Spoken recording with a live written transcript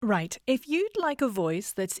Right, if you'd like a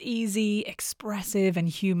voice that's easy, expressive and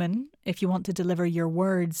human, if you want to deliver your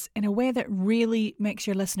words in a way that really makes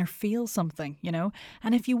your listener feel something,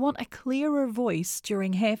 and if you want a clearer voice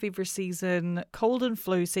during hay fever season, cold and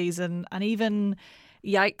flu season, and even,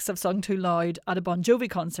 yikes, I've sung too loud at a Bon Jovi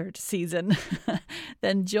concert season,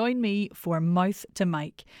 then join me for Mouth to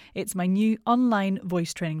Mic. It's my new online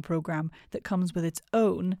voice training programme that comes with its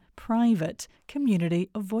own private community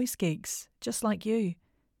of voice geeks, just like you.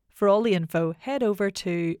 For all the info, head over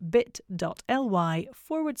to bit.ly/mouth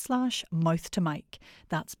to mic.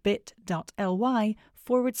 That's bit.ly/mouth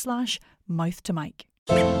to mic.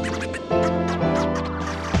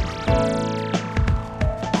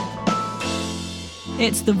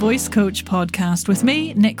 It's the Voice Coach podcast with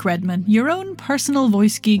me, Nick Redman, your own personal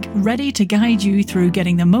voice geek, ready to guide you through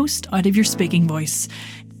getting the most out of your speaking voice.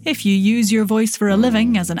 If you use your voice for a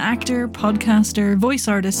living as an actor, podcaster, voice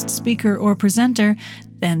artist, speaker or presenter,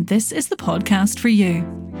 then this is the podcast for you.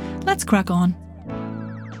 Let's crack on.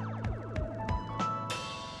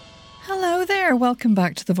 Hello there, welcome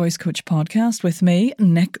back to the Voice Coach podcast with me,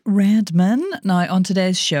 Nick Redman. Now on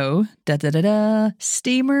today's show,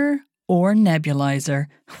 steamer or nebulizer?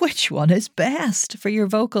 Which one is best for your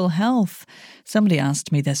vocal health? Somebody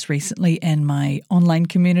asked me this recently in my online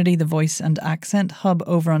community, the Voice and Accent Hub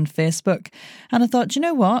over on Facebook. And I thought, you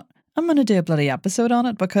know what? I'm going to do a bloody episode on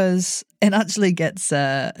it because it actually gets,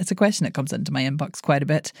 it's a question that comes into my inbox quite a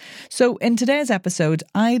bit. So in today's episode,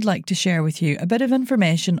 I'd like to share with you a bit of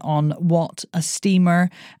information on what a steamer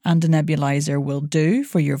and a nebulizer will do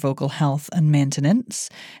for your vocal health and maintenance,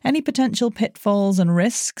 any potential pitfalls and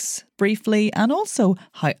risks briefly, and also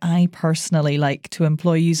how I personally like to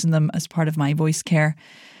employ using them as part of my voice care,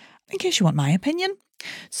 in case you want my opinion.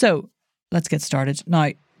 So let's get started.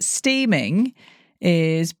 Now, steaming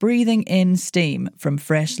is breathing in steam from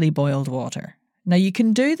freshly boiled water. Now you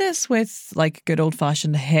can do this with like good old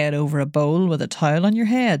fashioned head over a bowl with a towel on your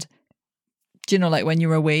head. Do you know, like when you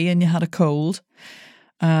were wee and you had a cold?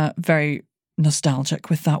 Very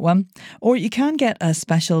nostalgic with that one. Or you can get a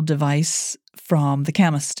special device from the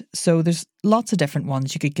chemist. So there's lots of different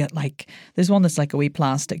ones. You could get there's one that's like a wee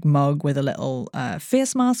plastic mug with a little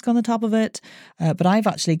face mask on the top of it. But I've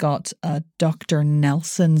actually got a Dr.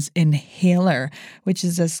 Nelson's inhaler, which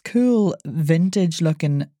is this cool vintage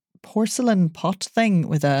looking porcelain pot thing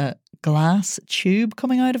with a glass tube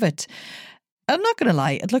coming out of it. I'm not going to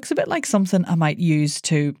lie, it looks a bit like something I might use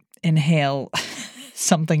to inhale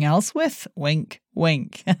something else with. Wink,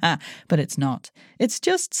 wink. But it's not. It's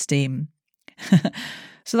just steam.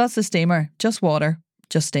 So that's the steamer. Just water,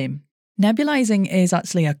 just steam. Nebulizing is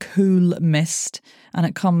actually a cool mist, and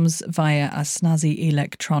it comes via a snazzy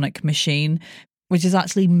electronic machine, which is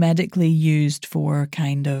actually medically used for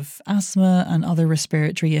kind of asthma and other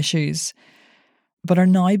respiratory issues, but are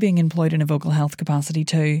now being employed in a vocal health capacity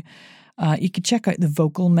too. You could check out the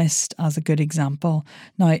vocal mist as a good example.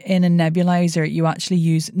 Now, in a nebulizer, you actually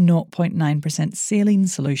use 0.9% saline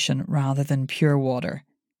solution rather than pure water.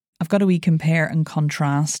 I've got a wee compare and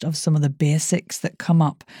contrast of some of the basics that come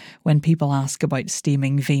up when people ask about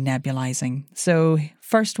steaming v nebulizing. So,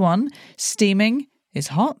 first one, steaming is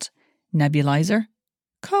hot, nebulizer,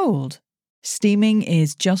 cold. Steaming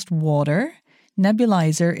is just water,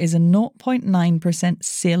 nebulizer is a 0.9%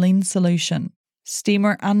 saline solution.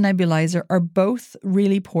 Steamer and nebulizer are both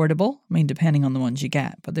really portable, depending on the ones you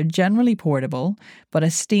get, but they're generally portable. But a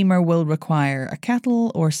steamer will require a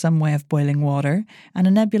kettle or some way of boiling water, and a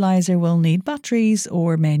nebulizer will need batteries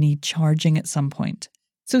or may need charging at some point.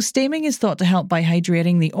 So steaming is thought to help by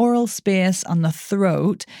hydrating the oral space and the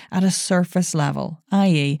throat at a surface level,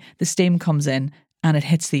 i.e. the steam comes in and it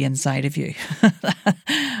hits the inside of you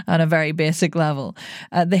at a very basic level.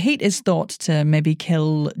 The heat is thought to maybe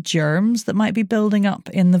kill germs that might be building up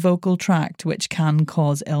in the vocal tract, which can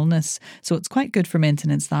cause illness. So it's quite good for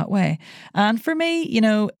maintenance that way. And for me,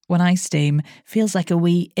 when I steam, feels like a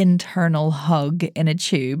wee internal hug in a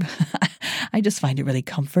tube. I just find it really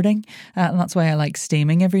comforting. And that's why I like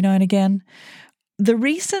steaming every now and again. The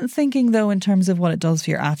recent thinking, though, in terms of what it does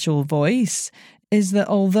for your actual voice is that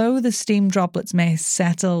although the steam droplets may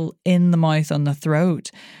settle in the mouth and the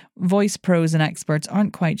throat, voice pros and experts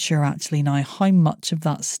aren't quite sure actually now how much of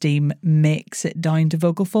that steam makes it down to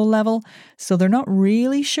vocal fold level. So they're not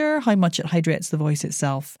really sure how much it hydrates the voice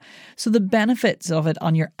itself. So the benefits of it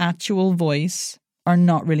on your actual voice are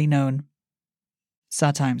not really known.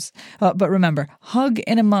 Sad times. But remember, hug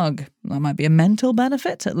in a mug. That might be a mental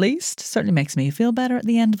benefit at least. Certainly makes me feel better at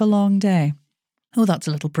the end of a long day. Oh, that's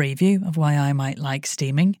a little preview of why I might like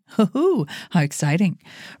steaming. Hoo-hoo, how exciting.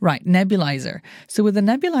 Right, nebulizer. So with a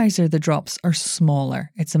nebulizer, the drops are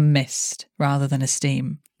smaller. It's a mist rather than a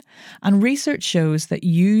steam. And research shows that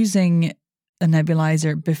using a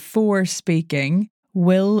nebulizer before speaking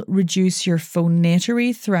will reduce your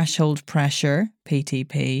phonatory threshold pressure,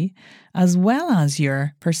 PTP, as well as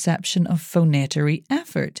your perception of phonatory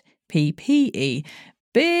effort, PPE.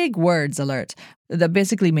 Big words alert. That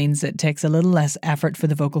basically means it takes a little less effort for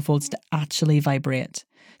the vocal folds to actually vibrate.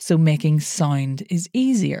 So making sound is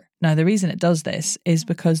easier. Now, the reason it does this is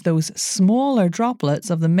because those smaller droplets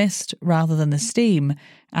of the mist rather than the steam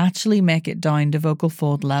actually make it down to vocal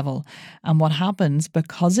fold level. And what happens,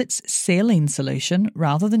 because it's saline solution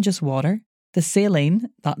rather than just water, the saline,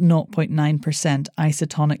 that 0.9%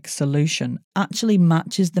 isotonic solution, actually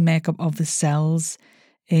matches the makeup of the cells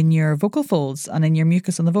in your vocal folds and in your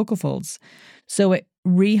mucus on the vocal folds. So it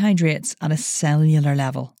rehydrates at a cellular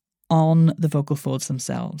level on the vocal folds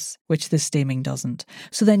themselves, which the steaming doesn't.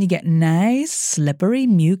 So then you get nice, slippery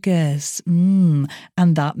mucus. And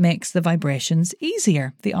that makes the vibrations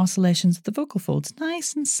easier. The oscillations of the vocal folds,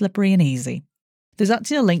 nice and slippery and easy. There's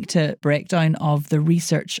actually a link to breakdown of the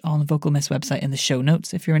research on the Vocal Mist website in the show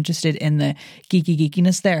notes if you're interested in the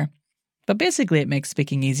geekiness there. But basically it makes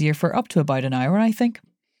speaking easier for up to about an hour, I think,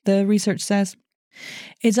 the research says.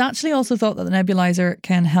 It's actually also thought that the nebulizer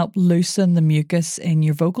can help loosen the mucus in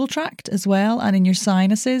your vocal tract as well and in your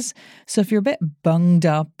sinuses. So if you're a bit bunged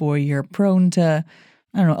up or you're prone to,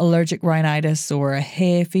 allergic rhinitis or a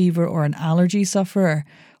hay fever or an allergy sufferer,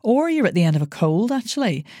 or you're at the end of a cold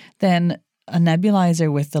actually, then a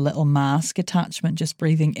nebulizer with the little mask attachment, just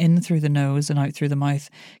breathing in through the nose and out through the mouth,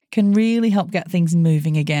 can really help get things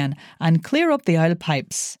moving again and clear up the owl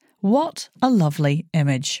pipes. What a lovely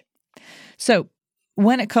image. So,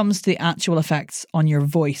 when it comes to the actual effects on your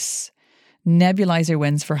voice, nebulizer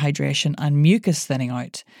wins for hydration and mucus thinning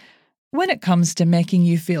out. When it comes to making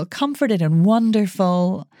you feel comforted and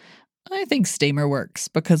wonderful, I think steamer works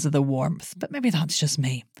because of the warmth, but maybe that's just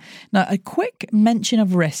me. Now, a quick mention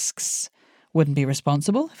of risks. Wouldn't be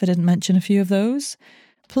responsible if I didn't mention a few of those.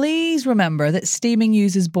 Please remember that steaming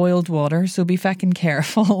uses boiled water, so be feckin'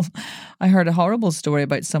 careful. I heard a horrible story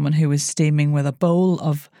about someone who was steaming with a bowl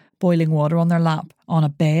of boiling water on their lap on a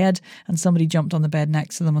bed, and somebody jumped on the bed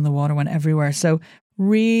next to them and the water went everywhere. So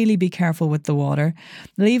really be careful with the water.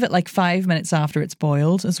 Leave it like 5 minutes after it's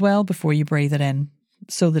boiled as well before you breathe it in,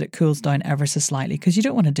 so that it cools down ever so slightly, because you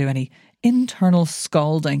don't want to do any internal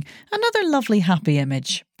scalding. Another lovely happy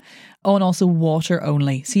image. Oh, and also water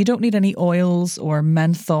only. So you don't need any oils or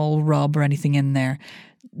menthol rub or anything in there.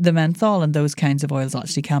 The menthol and those kinds of oils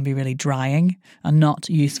actually can be really drying and not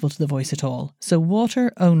useful to the voice at all. So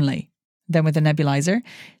water only. Then with the nebulizer,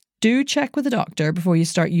 do check with a doctor before you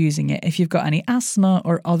start using it if you've got any asthma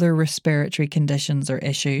or other respiratory conditions or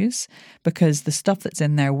issues, because the stuff that's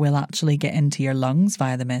in there will actually get into your lungs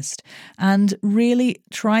via the mist. And really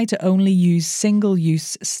try to only use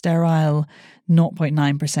single-use sterile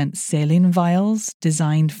 0.9% saline vials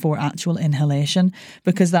designed for actual inhalation,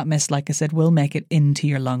 because that mist, like I said, will make it into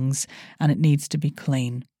your lungs and it needs to be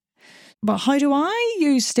clean. But how do I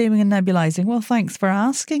use steaming and nebulizing? Well, thanks for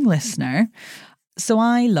asking, listener. So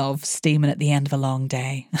I love steaming at the end of a long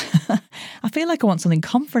day. I feel like I want something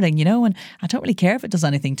comforting, and I don't really care if it does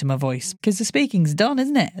anything to my voice, because the speaking's done,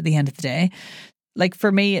 isn't it, at the end of the day? Like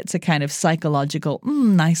for me, it's a kind of psychological,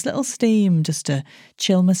 nice little steam just to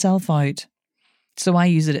chill myself out. So I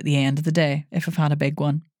use it at the end of the day if I've had a big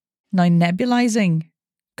one. Now, nebulizing,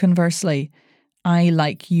 conversely, I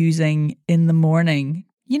like using in the morning,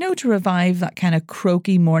 to revive that kind of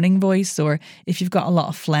croaky morning voice, or if you've got a lot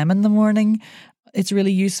of phlegm in the morning, it's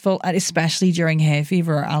really useful, and especially during hay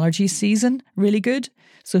fever or allergy season, really good.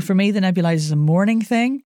 So for me, the nebulizer is a morning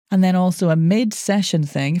thing, and then also a mid-session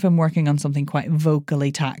thing if I'm working on something quite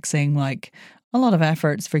vocally taxing, like a lot of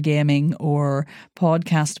efforts for gaming or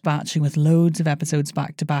podcast batching with loads of episodes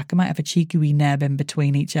back to back. I might have a cheeky wee neb in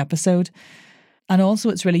between each episode. And also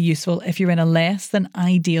it's really useful if you're in a less than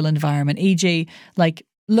ideal environment, e.g. like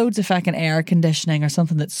loads of fucking air conditioning or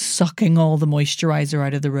something that's sucking all the moisturiser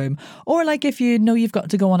out of the room. Or like if you know you've got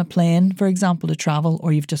to go on a plane, for example, to travel,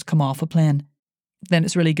 or you've just come off a plane, then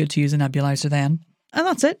it's really good to use a nebulizer then. And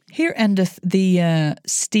that's it. Here endeth the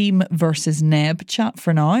steam versus neb chat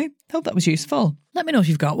for now. Hope that was useful. Let me know if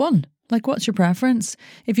you've got one. Like, what's your preference?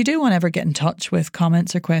 If you do want to ever get in touch with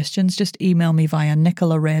comments or questions, just email me via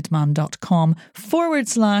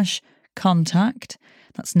nicolaredman.com/contact.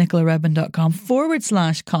 That's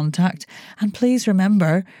nicolaredman.com/contact. And please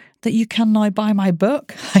remember that you can now buy my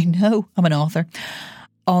book. I know, I'm an author.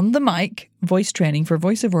 On the Mic, voice training for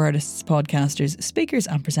voiceover artists, podcasters, speakers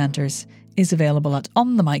and presenters is available at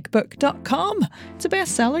onthemicbook.com. It's a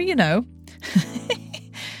bestseller,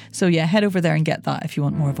 So yeah, head over there and get that if you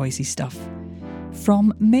want more voicey stuff.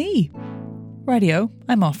 from me. Rightio,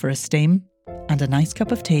 I'm off for a steam and a nice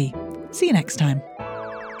cup of tea. See you next time.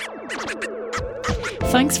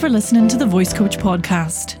 Thanks for listening to the Voice Coach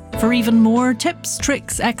podcast. For even more tips,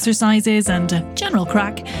 tricks, exercises and general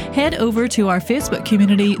crack, head over to our Facebook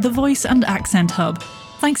community, The Voice and Accent Hub.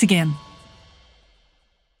 Thanks again.